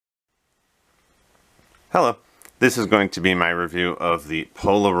Hello, this is going to be my review of the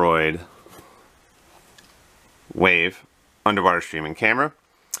Polaroid Wave underwater streaming camera.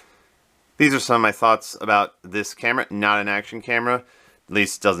 These are some of my thoughts about this camera, not an action camera. At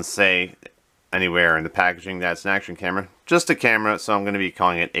least it doesn't say anywhere in the packaging that it's an action camera. Just a camera, so I'm going to be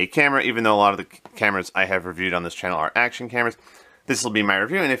calling it a camera, even though a lot of the cameras I have reviewed on this channel are action cameras. This will be my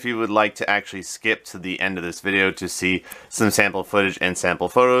review, and if you would like to actually skip to the end of this video to see some sample footage and sample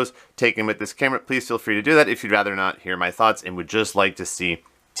photos taken with this camera, please feel free to do that. If you'd rather not hear my thoughts and would just like to see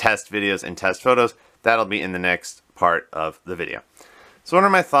test videos and test photos, that'll be in the next part of the video. So what are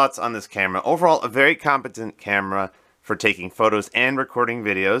my thoughts on this camera? Overall, a very competent camera for taking photos and recording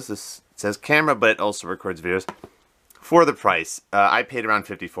videos. This says camera, but it also records videos. For the price, I paid around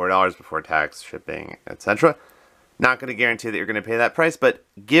 $54 before tax, shipping, etc. Not going to guarantee that you're going to pay that price, but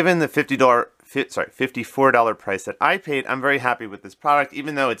given the $54 price that I paid, I'm very happy with this product,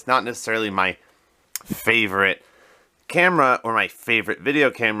 even though it's not necessarily my favorite camera or my favorite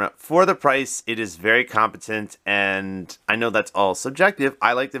video camera. For the price, it is very competent, and I know that's all subjective.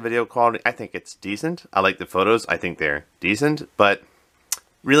 I like the video quality. I think it's decent. I like the photos. I think they're decent, but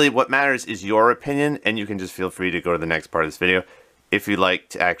really what matters is your opinion, and you can just feel free to go to the next part of this video if you'd like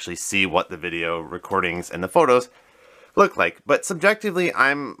to actually see what the video recordings and the photos look like. But subjectively,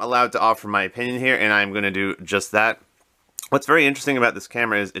 I'm allowed to offer my opinion here, and I'm going to do just that. What's very interesting about this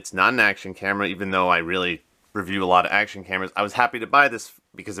camera is it's not an action camera, even though I really review a lot of action cameras. I was happy to buy this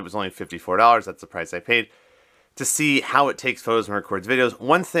because it was only $54. That's the price I paid to see how it takes photos and records videos.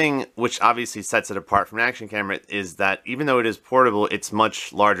 One thing which obviously sets it apart from an action camera is that even though it is portable, it's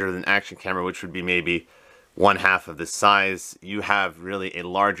much larger than an action camera, which would be maybe 1/2 of the size. You have really a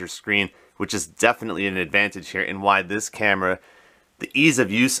larger screen, which is definitely an advantage here, and why this camera, the ease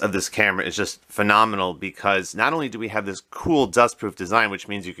of use of this camera is just phenomenal, because not only do we have this cool dustproof design, which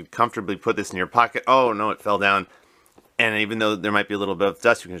means you could comfortably put this in your pocket. Oh no, it fell down. And even though there might be a little bit of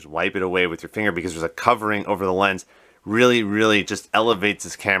dust, you can just wipe it away with your finger because there's a covering over the lens. Really just elevates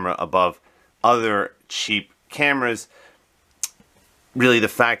this camera above other cheap cameras. Really, the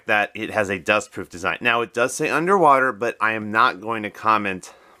fact that it has a dustproof design. Now, it does say underwater, but I am not going to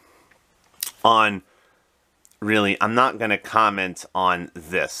comment on, I'm not going to comment on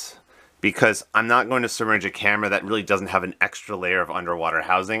this, because I'm not going to submerge a camera that really doesn't have an extra layer of underwater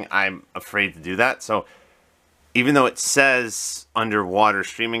housing. I'm afraid to do that. So even though it says underwater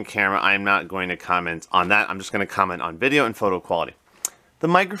streaming camera, I'm not going to comment on that. I'm just going to comment on video and photo quality. The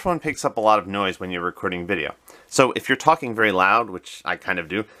microphone picks up a lot of noise when you're recording video. So if you're talking very loud, which I kind of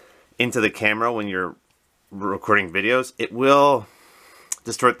do, into the camera when you're recording videos, it will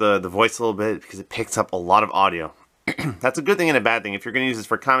distort the voice a little bit because it picks up a lot of audio. That's a good thing and a bad thing. If you're going to use this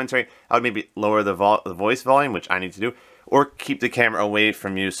for commentary, I would maybe lower the voice volume, which I need to do, or keep the camera away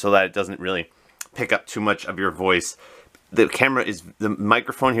from you so that it doesn't really pick up too much of your voice. The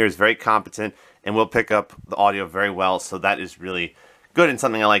microphone here is very competent and will pick up the audio very well, so that is really good and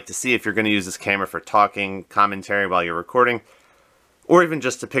something I like to see if you're going to use this camera for talking, commentary while you're recording, or even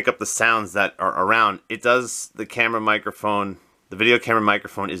just to pick up the sounds that are around. The video camera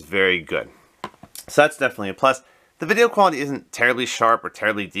microphone is very good. So that's definitely a plus. The video quality isn't terribly sharp or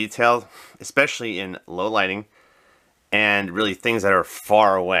terribly detailed, especially in low lighting and really things that are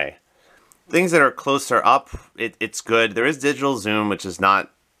far away. Things that are closer up, it's good. There is digital zoom, which is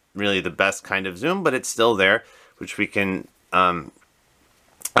not really the best kind of zoom, but it's still there, which we can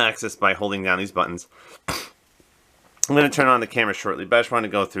access by holding down these buttons. I'm going to turn on the camera shortly, but I just want to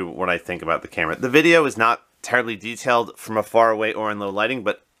go through what I think about the camera. The video is not terribly detailed from a far away or in low lighting,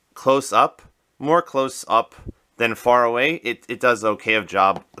 but close up, more close up than far away, it does an okay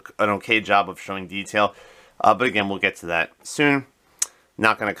job of showing detail. But again, we'll get to that soon.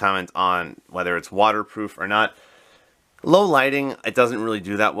 Not going to comment on whether it's waterproof or not. Low lighting, it doesn't really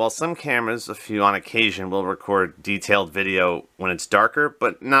do that well. Some cameras, a few on occasion, will record detailed video when it's darker,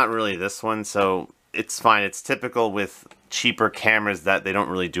 but not really this one, so it's fine. It's typical with cheaper cameras that they don't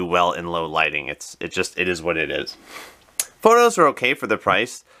really do well in low lighting. It is what it is. Photos are okay for the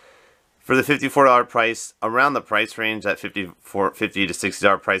price. For the $54 price, around the price range, that $50 to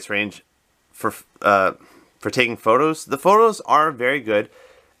 $60 price range for taking photos, the photos are very good,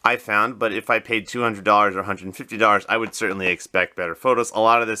 I found, but if I paid $200 or $150, I would certainly expect better photos. A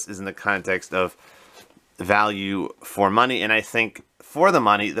lot of this is in the context of value for money, and I think for the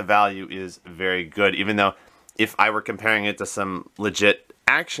money, the value is very good, even though if I were comparing it to some legit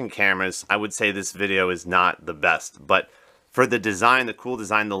action cameras, I would say this video is not the best. But for the design, the cool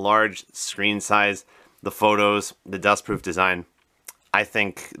design, the large screen size, the photos, the dustproof design, I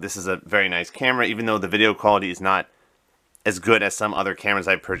think this is a very nice camera, even though the video quality is not as good as some other cameras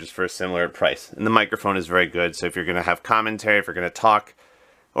I purchased for a similar price. And the microphone is very good, so if you're going to have commentary, if you're going to talk,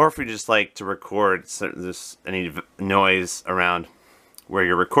 or if you just like to record any noise around where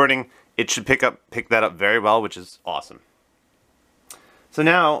you're recording, it should pick that up very well, which is awesome. So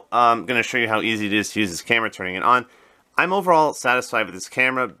now I'm going to show you how easy it is to use this camera, turning it on. I'm overall satisfied with this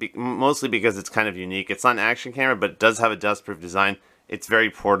camera, mostly because it's kind of unique. It's not an action camera, but it does have a dust-proof design. It's very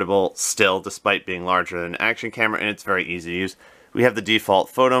portable still, despite being larger than an action camera, and it's very easy to use. We have the default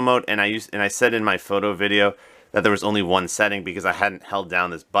photo mode, and I said in my photo video that there was only one setting because I hadn't held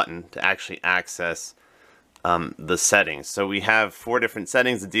down this button to actually access the settings. So we have 4 different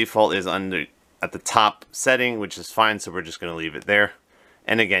settings. The default is at the top setting, which is fine, so we're just going to leave it there.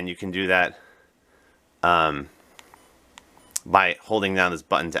 And again, you can do that by holding down this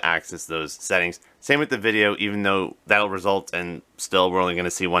button to access those settings. Same with the video, even though that'll result in still we're only going to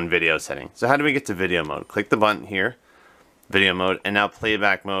see one video setting. So how do we get to video mode? Click the button here, video mode, and now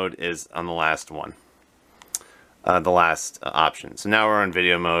playback mode is on the last one, the last option. So now we're on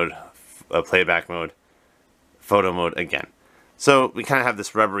video mode, playback mode, photo mode again. So we kind of have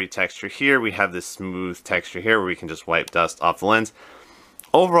this rubbery texture here. We have this smooth texture here where we can just wipe dust off the lens.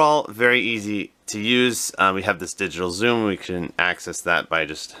 Overall, very easy to use. We have this digital zoom. We can access that by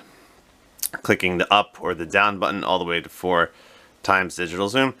just clicking the up or the down button all the way to 4 times digital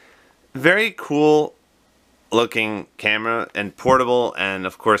zoom. Very cool looking camera and portable, and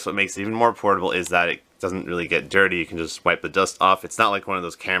of course what makes it even more portable is that it doesn't really get dirty. You can just wipe the dust off. It's not like one of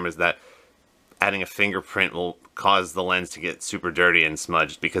those cameras that adding a fingerprint will cause the lens to get super dirty and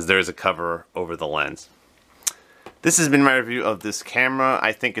smudged, because there is a cover over the lens. This has been my review of this camera.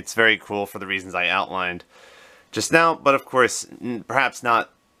 I think it's very cool for the reasons I outlined just now, but of course, perhaps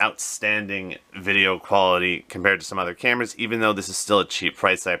not outstanding video quality compared to some other cameras, even though this is still a cheap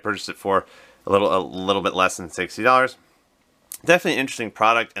price. I purchased it for a little bit less than $60. Definitely an interesting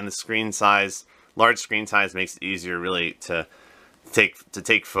product, and the screen size, large screen size, makes it easier really to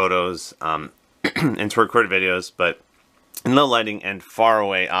take photos and to record videos. But in low lighting and far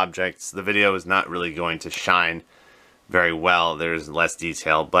away objects, the video is not really going to shine very well. There's less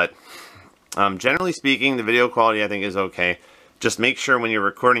detail, but generally speaking, the video quality I think is okay. Just make sure when you're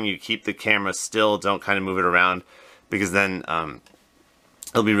recording you keep the camera still, don't kind of move it around, because then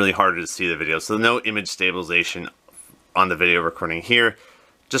it'll be really harder to see the video. So no image stabilization on the video recording here.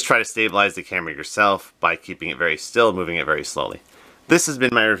 Just try to stabilize the camera yourself by keeping it very still, moving it very slowly. This has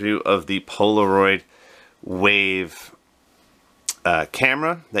been my review of the Polaroid Wave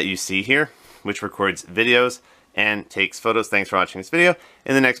camera that you see here, which records videos and takes photos. Thanks for watching this video.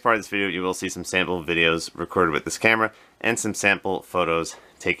 In the next part of this video, you will see some sample videos recorded with this camera and some sample photos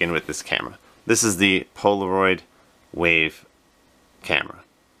taken with this camera. This is the Polaroid Wave camera.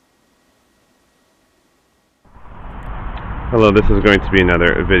 Hello, this is going to be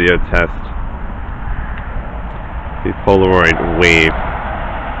another video test. The Polaroid Wave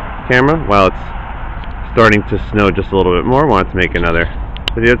camera. While it's starting to snow just a little bit more, I wanted to make another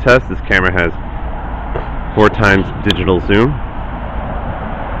video test. This camera has 4 times digital zoom.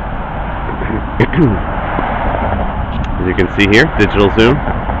 As you can see here, digital zoom.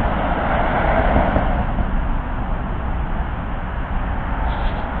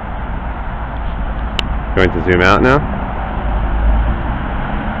 Going to zoom out now.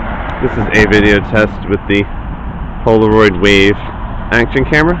 This is a video test with the Polaroid Wave action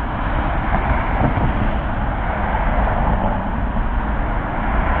camera.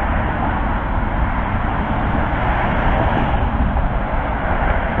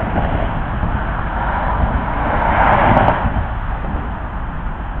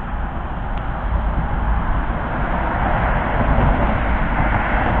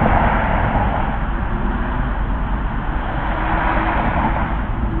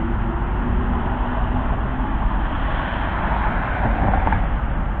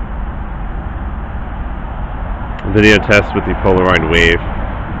 Video test with the Polaroid Wave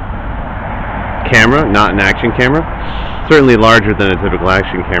camera, not an action camera. Certainly larger than a typical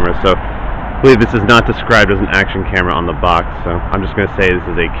action camera, so I believe this is not described as an action camera on the box, so I'm just going to say this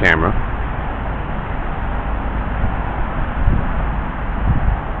is a camera.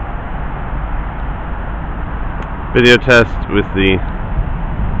 Video test with the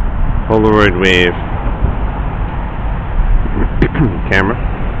Polaroid Wave camera.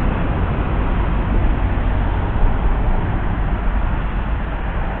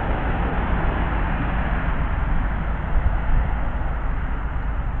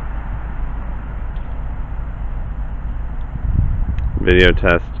 Video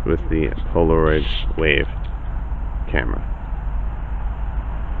test with the Polaroid Wave camera.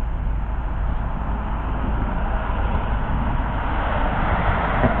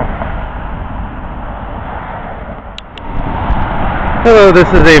 Hello, this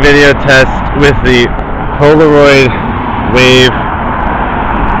is a video test with the Polaroid Wave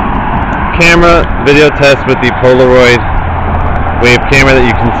camera. Video test with the Polaroid Wave camera that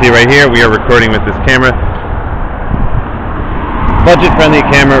you can see right here. We are recording with this camera. Budget-friendly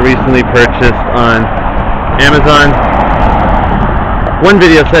camera, recently purchased on Amazon. One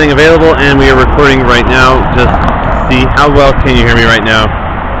video setting available, and we are recording right now just to see how well can you hear me right now,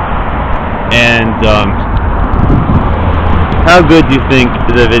 and how good do you think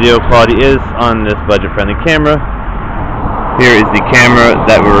the video quality is on this budget-friendly camera. Here is the camera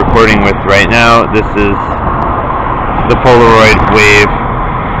that we're recording with right now. This is the Polaroid Wave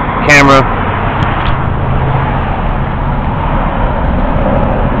camera.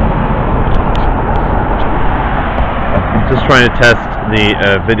 Just trying to test the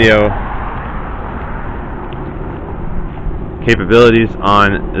video capabilities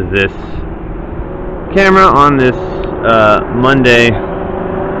on this camera on this Monday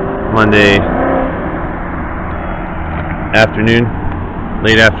afternoon,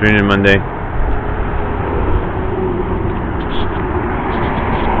 late afternoon Monday.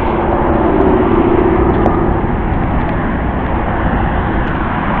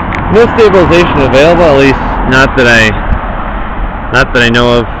 No stabilization available, at least not that I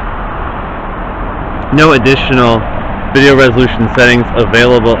know of. No additional video resolution settings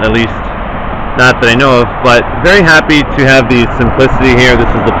available, at least not that I know of, but very happy to have the simplicity here.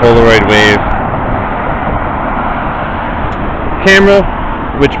 This is the Polaroid Wave camera,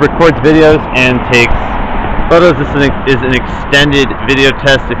 which records videos and takes photos. This is an extended video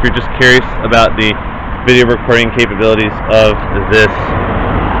test if you're just curious about the video recording capabilities of this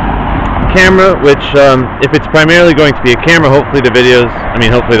camera, which if it's primarily going to be a camera, hopefully the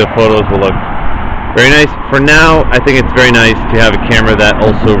photos will look very nice. For now, I think it's very nice to have a camera that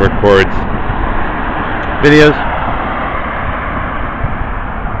also records videos.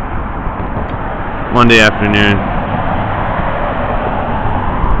 Monday afternoon.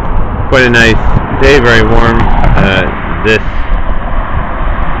 Quite a nice day, very warm this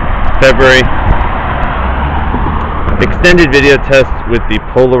February. Extended video test with the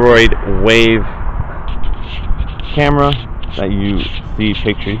Polaroid Wave camera that you see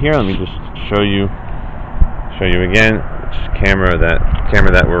pictured here. Let me just show you again. Camera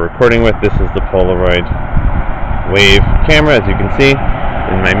that we're recording with. This is the Polaroid Wave camera, as you can see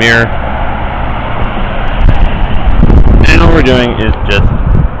in my mirror. And all we're doing is just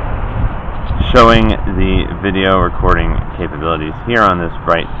showing the video recording capabilities here on this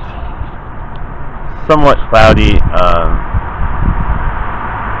bright, somewhat cloudy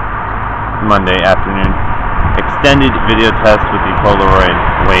Monday afternoon. Extended video test with the Polaroid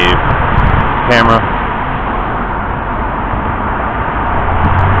Wave camera.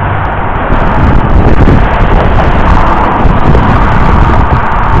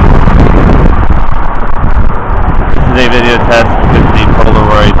 This is a video test with the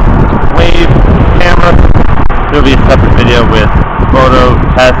Polaroid Wave camera. There will be a separate video with photo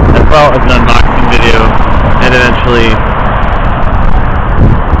test as well as an unboxing video and eventually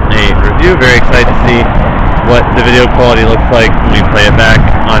a review. Very excited to see what the video quality looks like when we play it back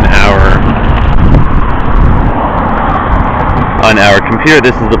on our computer.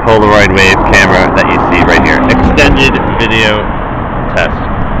 This is the Polaroid Wave camera that you see right here. Extended video test.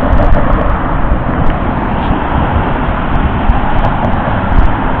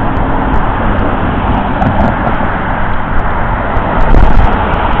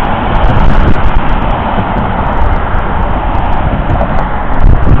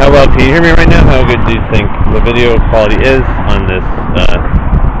 How well can you hear me right now? How good do you think the video quality is on this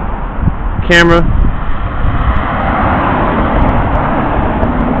camera?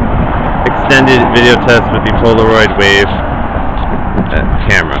 Extended video test with the Polaroid Wave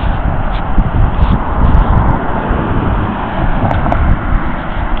camera.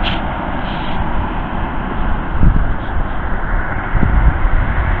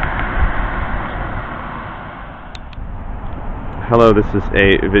 Hello, this is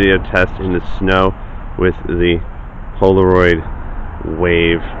a video test in the snow with the Polaroid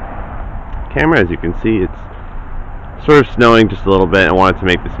Wave camera. As you can see, it's sort of snowing just a little bit. I wanted to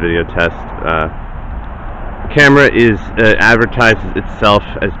make this video test. The camera is advertises itself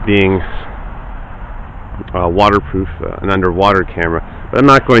as being waterproof, an underwater camera, but I'm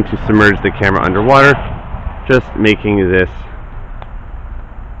not going to submerge the camera underwater, just making this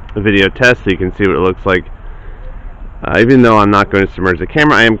a video test so you can see what it looks like. Even though I'm not going to submerge the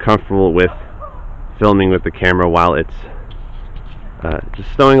camera, I am comfortable with filming with the camera while it's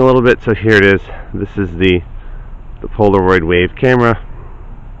just snowing a little bit. So here it is. This is the Polaroid Wave camera.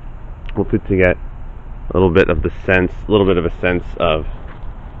 We'll put a little bit of a sense of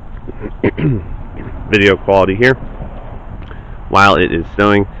video quality here while it is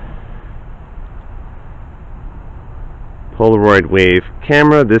snowing. Polaroid wave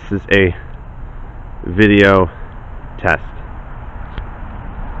camera. This is a video test.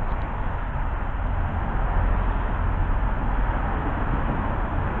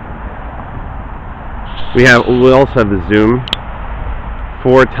 We also have the zoom,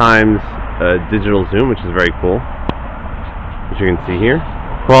 4 times digital zoom, which is very cool, as you can see here.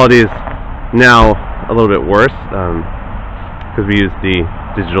 Quality is now a little bit worse because we use the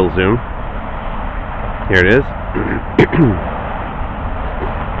digital zoom. Here it is.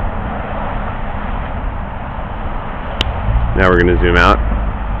 Now we're going to zoom out.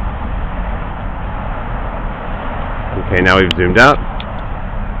 Okay, now we've zoomed out.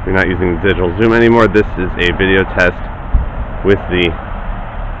 We're not using the digital zoom anymore. This is a video test with the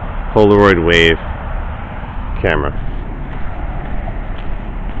Polaroid wave camera.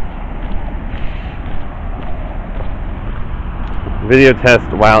 Video test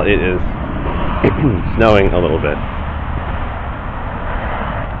while it is snowing a little bit.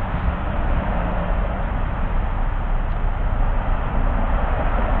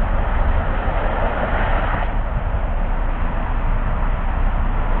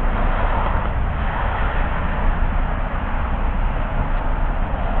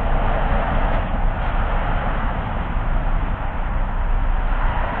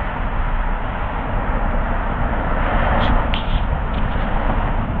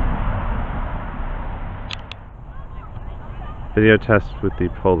 Video test with the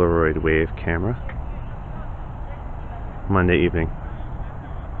Polaroid wave camera. Monday evening.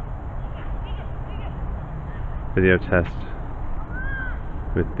 Video test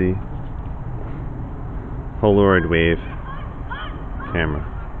with the Polaroid wave camera.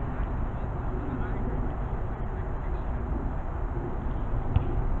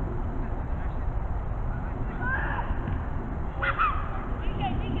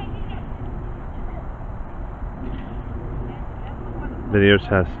 Video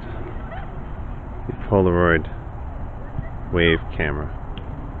test, the Polaroid wave camera.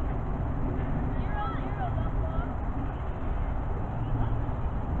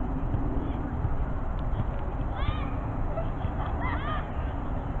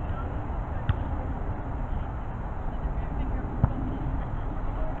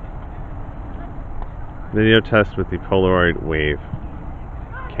 Video test with the Polaroid wave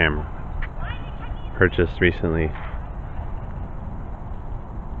camera. Purchased recently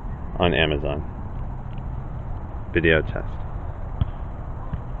on Amazon. Video test.